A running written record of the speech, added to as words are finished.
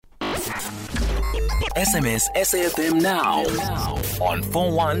SMS SAFM now on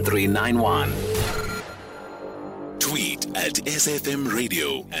 41391. Tweet at SAFM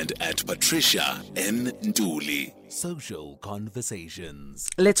Radio and at Patricia N. Nduli. Social Conversations.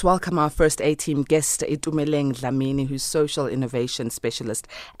 Let's welcome our first A-team guest, Itumeleng Dhlamini, who's Social Innovation Specialist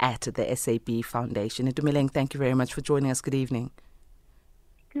at the SAB Foundation. Itumeleng, thank you very much for joining us. Good evening.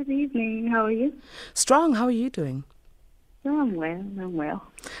 Good evening. How are you? Strong. How are you doing? Oh, I'm well.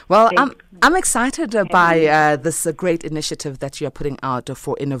 Well, I'm excited by this great initiative that you're putting out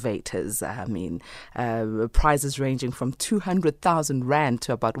for innovators. I mean, prizes ranging from 200,000 Rand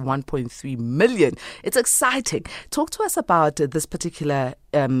to about 1.3 million. It's exciting. Talk to us about this particular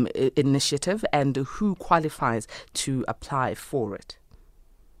initiative and who qualifies to apply for it.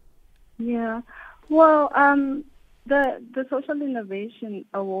 Yeah. Well, the Social Innovation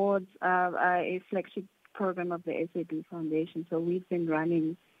Awards are a flagship program of the SAB Foundation. So we've been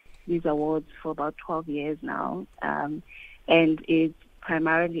running these awards for about 12 years now, and it's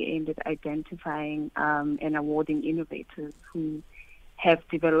primarily aimed at identifying and awarding innovators who have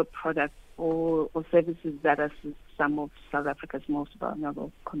developed products or services that assist some of South Africa's most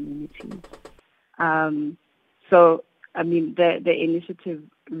vulnerable communities. So, I mean, the initiative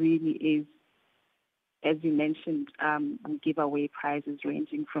really is, as you mentioned, we give away prizes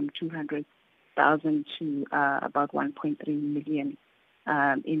ranging from 200,000 to about 1.3 million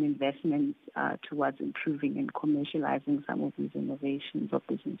in investments towards improving and commercializing some of these innovations of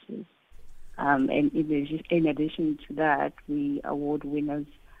businesses. And in addition to that, we award winners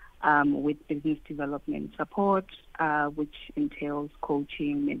with business development support, which entails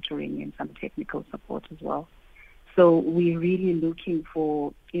coaching, mentoring, and some technical support as well. So we're really looking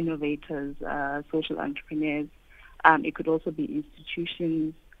for innovators, social entrepreneurs. It could also be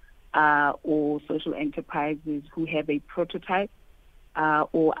institutions, or social enterprises who have a prototype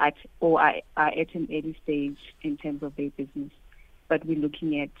or are at an early stage in terms of their business. But we're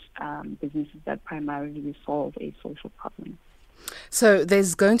looking at businesses that primarily resolve a social problem. So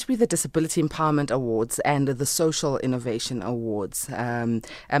there's going to be the Disability Empowerment Awards and the Social Innovation Awards.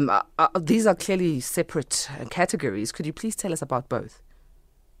 These are clearly separate categories. Could you please tell us about both?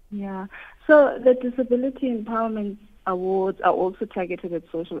 Yeah. So the Disability Empowerment Awards are also targeted at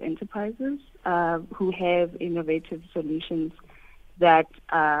social enterprises who have innovative solutions that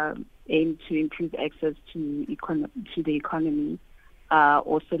aim to improve access to the economy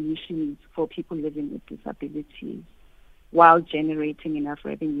or solutions for people living with disabilities, while generating enough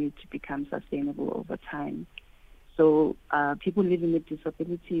revenue to become sustainable over time. So people living with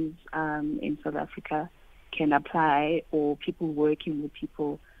disabilities in South Africa can apply, or people working with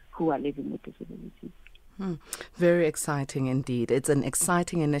people who are living with disabilities. Very exciting indeed. It's an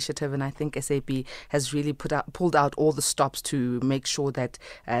exciting initiative, and I think SAB has really pulled out all the stops to make sure that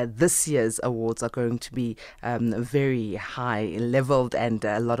this year's awards are going to be very high leveled, and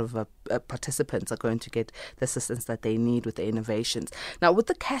a lot of participants are going to get the assistance that they need with the innovations. Now, with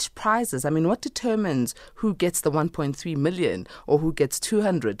the cash prizes, I mean, what determines who gets the 1.3 million or who gets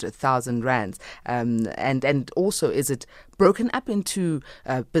 200,000 rands? And also, is it broken up into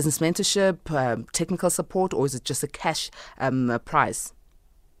business mentorship, technical support, or is it just a cash prize?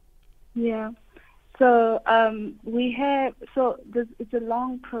 Yeah. So it's a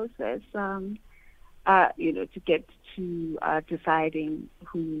long process, to get to deciding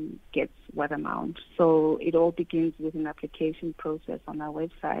who gets what amount. So it all begins with an application process on our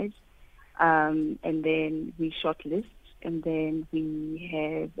website, and then we shortlist, and then we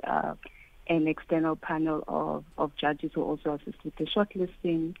have an external panel of judges who also assist with the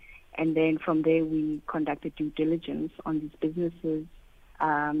shortlisting. And then from there, we conduct a due diligence on these businesses.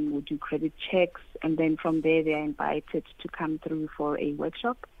 We do credit checks. And then from there, they are invited to come through for a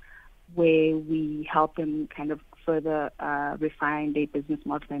workshop where we help them kind of further refine their business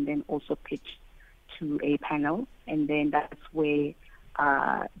model, and then also pitch to a panel. And then that's where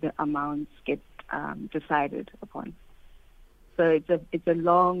the amounts get decided upon. So it's a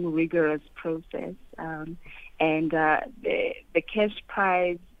long, rigorous process, and the cash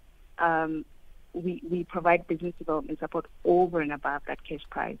prize, we provide business development support over and above that cash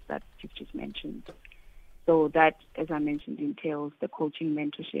prize that you've just mentioned. So that, as I mentioned, entails the coaching,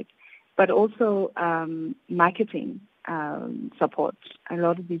 mentorship, but also marketing support. A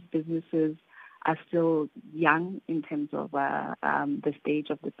lot of these businesses are still young in terms of the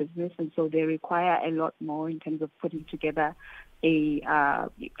stage of the business, and so they require a lot more in terms of putting together a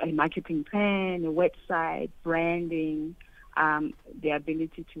marketing plan, a website, branding, the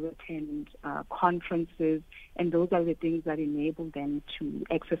ability to attend conferences, and those are the things that enable them to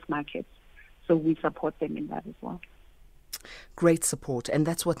access markets. So we support them in that as well. Great support, and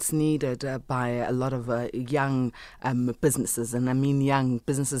that's what's needed by a lot of young businesses, and I mean young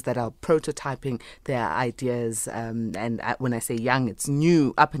businesses that are prototyping their ideas, and when I say young, it's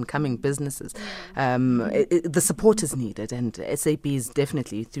new, up-and-coming businesses. The support is needed, and SAB is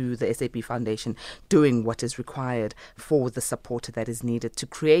definitely, through the SAB Foundation, doing what is required for the support that is needed to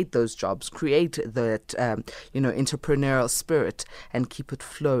create those jobs, create that entrepreneurial spirit, and keep it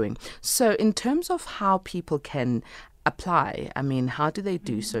flowing. So in terms of how people can apply, I mean, how do they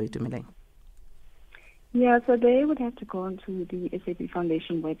do so, Itumeleng? Yeah, so they would have to go onto the SAB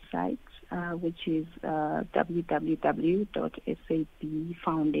Foundation website, which is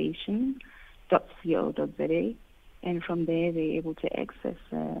www.sabfoundation.co.za, and from there they're able to access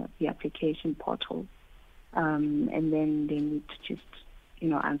the application portal, and then they need to just,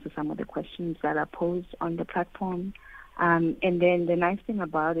 answer some of the questions that are posed on the platform. And then the nice thing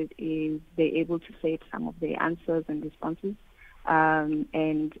about it is they're able to save some of their answers and responses,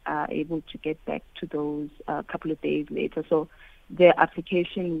 and are able to get back to those a couple of days later. So the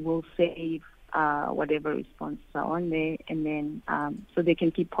application will save whatever responses are on there, and then so they can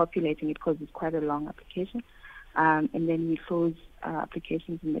keep populating it because it's quite a long application. And then we close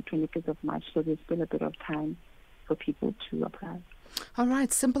applications on the 25th of March, so there's still a bit of time for people to apply. All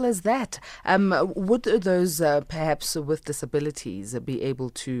right, simple as that. Would those perhaps with disabilities be able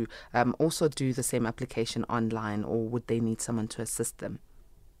to also do the same application online, or would they need someone to assist them?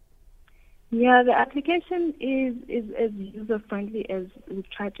 Yeah, the application is as user-friendly as we've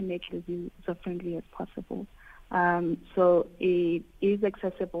tried to make it as user-friendly as possible. So it is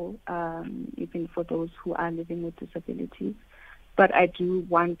accessible even for those who are living with disabilities. But I do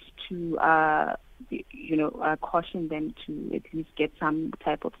want to caution them to at least get some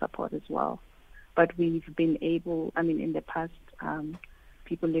type of support as well. But we've been able, in the past,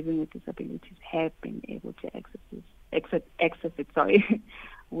 people living with disabilities have been able to access it,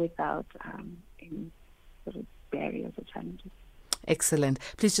 without any sort of barriers or challenges. Excellent.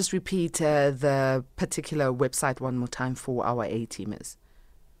 Please just repeat the particular website one more time for our A-teamers.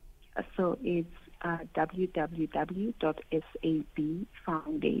 So it's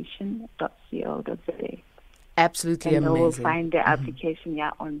www.sabfoundation.co.za. Absolutely and amazing. And we'll find the application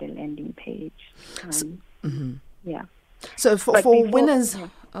on the landing page. Yeah. So for winners,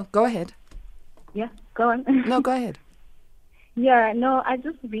 go ahead. Yeah, go on. No, go ahead. Yeah, no, I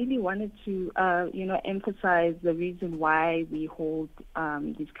just really wanted to, emphasize the reason why we hold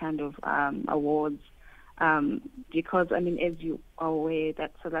these kind of awards. Because, as you are aware,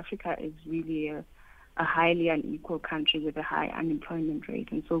 that South Africa is really a highly unequal country with a high unemployment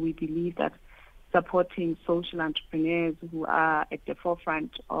rate. And so we believe that supporting social entrepreneurs who are at the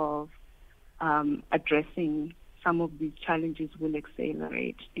forefront of addressing some of these challenges will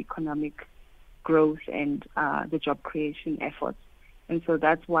accelerate economic growth and the job creation efforts. And so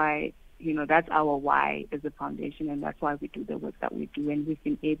that's why, that's our why as a foundation, and that's why we do the work that we do. And we've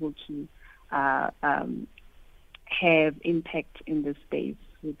been able to have impact in this space.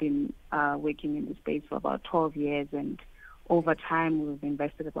 We've been working in this space for about 12 years, and over time we've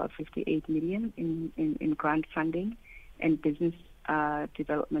invested about 58 million in grant funding and business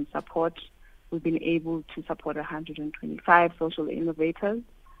development support. We've been able to support 125 social innovators,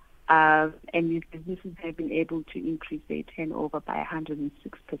 and these businesses have been able to increase their turnover by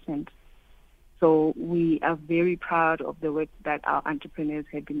 106%. So we are very proud of the work that our entrepreneurs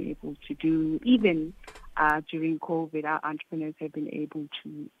have been able to do. Even during COVID, our entrepreneurs have been able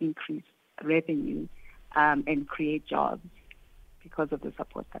to increase revenue and create jobs because of the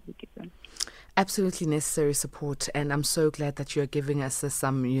support that we give them. Absolutely necessary support, and I'm so glad that you're giving us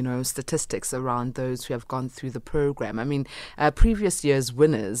some, statistics around those who have gone through the program. Previous year's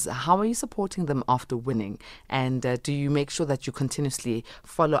winners, how are you supporting them after winning? And do you make sure that you continuously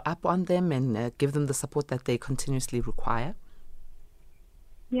follow up on them and give them the support that they continuously require?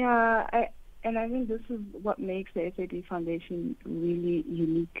 Yeah, I think this is what makes the SAB Foundation really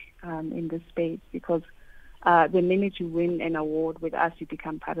unique in this space, because the minute you win an award with us, you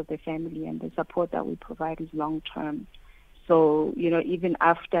become part of the family, and the support that we provide is long-term. So, even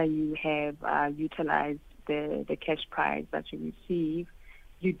after you have utilized the cash prize that you receive,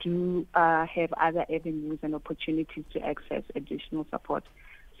 you do have other avenues and opportunities to access additional support.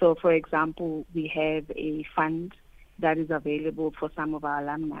 So, for example, we have a fund that is available for some of our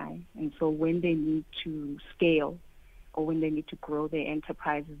alumni. And so when they need to scale or when they need to grow their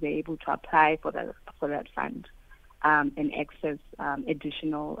enterprises, they're able to apply for that fund and access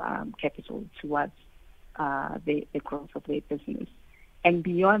additional capital towards the growth of their business. And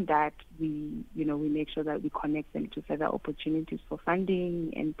beyond that, we make sure that we connect them to further opportunities for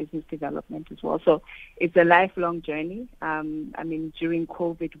funding and business development as well. So it's a lifelong journey. During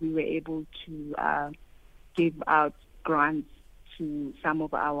COVID, we were able to give out grants to some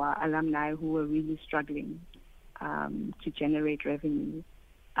of our alumni who were really struggling to generate revenue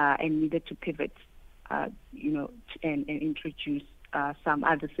and needed to pivot, and introduce some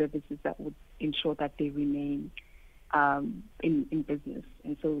other services that would ensure that they remain in business.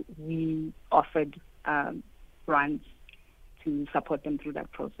 And so we offered grants to support them through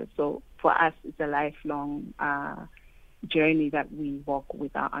that process. So for us, it's a lifelong journey that we walk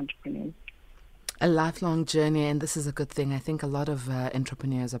with our entrepreneurs. A lifelong journey, and this is a good thing. I think a lot of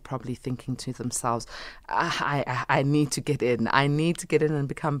entrepreneurs are probably thinking to themselves, I need to get in. I need to get in and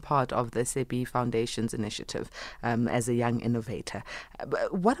become part of the SAB Foundation's initiative as a young innovator.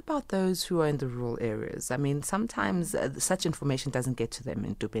 But what about those who are in the rural areas? I mean, sometimes such information doesn't get to them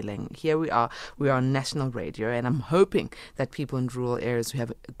in Itumeleng. Here we are on national radio, and I'm hoping that people in rural areas who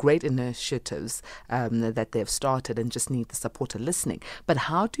have great initiatives that they've started and just need the support are listening. But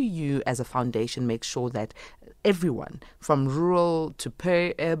how do you, as a foundation, make sure that everyone from rural to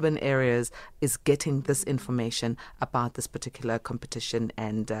peri-urban areas is getting this information about this particular competition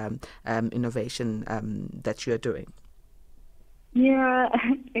and innovation that you're doing? Yeah,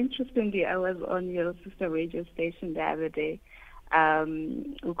 interestingly, I was on your sister radio station the other day,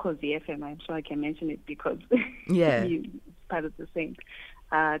 Ukhozi FM. I'm sure I can mention it because it's part of the same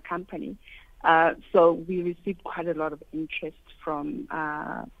company. So we received quite a lot of interest from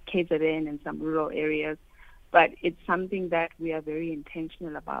KZN and some rural areas, but it's something that we are very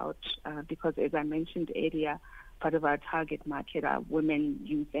intentional about because, as I mentioned earlier, part of our target market are women,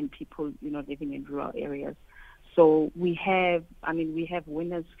 youth, and people living in rural areas. So we have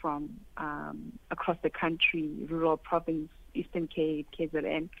winners from across the country, rural province, Eastern Cape,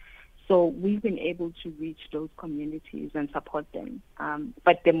 KZN. So we've been able to reach those communities and support them.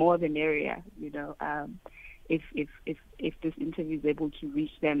 But the more the merrier, if this interview is able to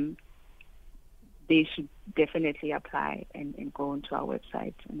reach them, they should definitely apply and go onto our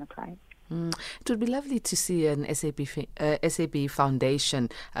website and apply. It would be lovely to see an SAB Foundation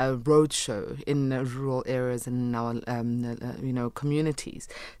roadshow in rural areas and in our communities.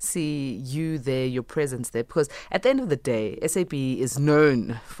 See you there, your presence there, because at the end of the day, SAB is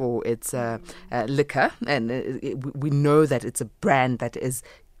known for its liquor, and we know that it's a brand that is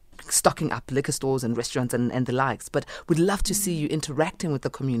stocking up liquor stores and restaurants and the likes, but we'd love to see you interacting with the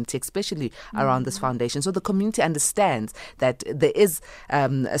community, especially around this foundation, so the community understands that there is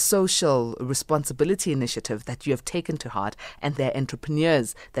a social responsibility initiative that you have taken to heart, and there are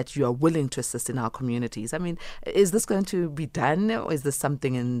entrepreneurs that you are willing to assist in our communities. I mean, is this going to be done, or is this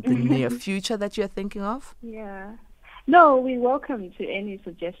something in the near future that you're thinking of? Yeah. No, we welcome to any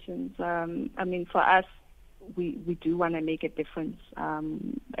suggestions. For us, we do want to make a difference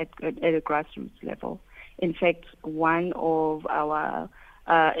at a grassroots level. In fact, one of our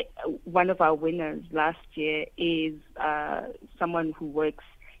winners last year is someone who works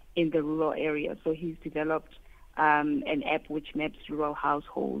in the rural area. So he's developed an app which maps rural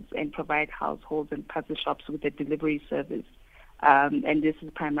households and provide households and puzzle shops with a delivery service. And this is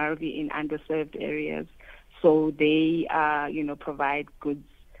primarily in underserved areas. So they provide goods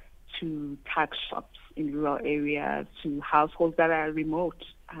to tuck shops in rural areas, to households that are remote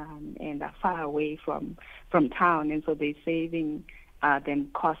and are far away from town. And so they're saving them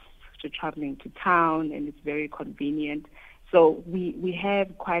costs to traveling to town, and it's very convenient. So we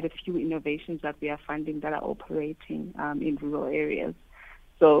have quite a few innovations that we are funding that are operating in rural areas.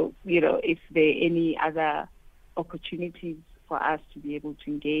 So, if there are any other opportunities for us to be able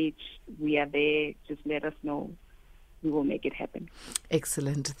to engage, we are there. Just let us know. We will make it happen.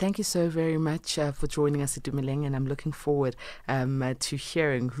 Excellent. Thank you so very much for joining us at Itumeleng, and I'm looking forward to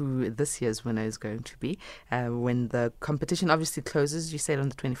hearing who this year's winner is going to be when the competition obviously closes. You said on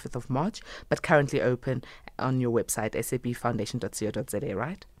the 25th of March, but currently open on your website, sabfoundation.co.za,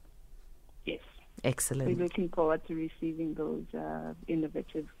 right? Yes. Excellent. We're looking forward to receiving those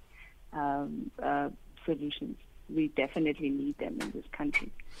innovative solutions. We definitely need them in this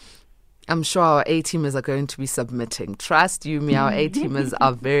country. I'm sure our A-teamers are going to be submitting. Trust you me, our A-teamers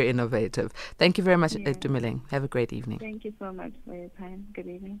are very innovative. Thank you very much, Itumeleng. Have a great evening. Thank you so much for your time. Good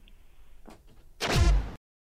evening.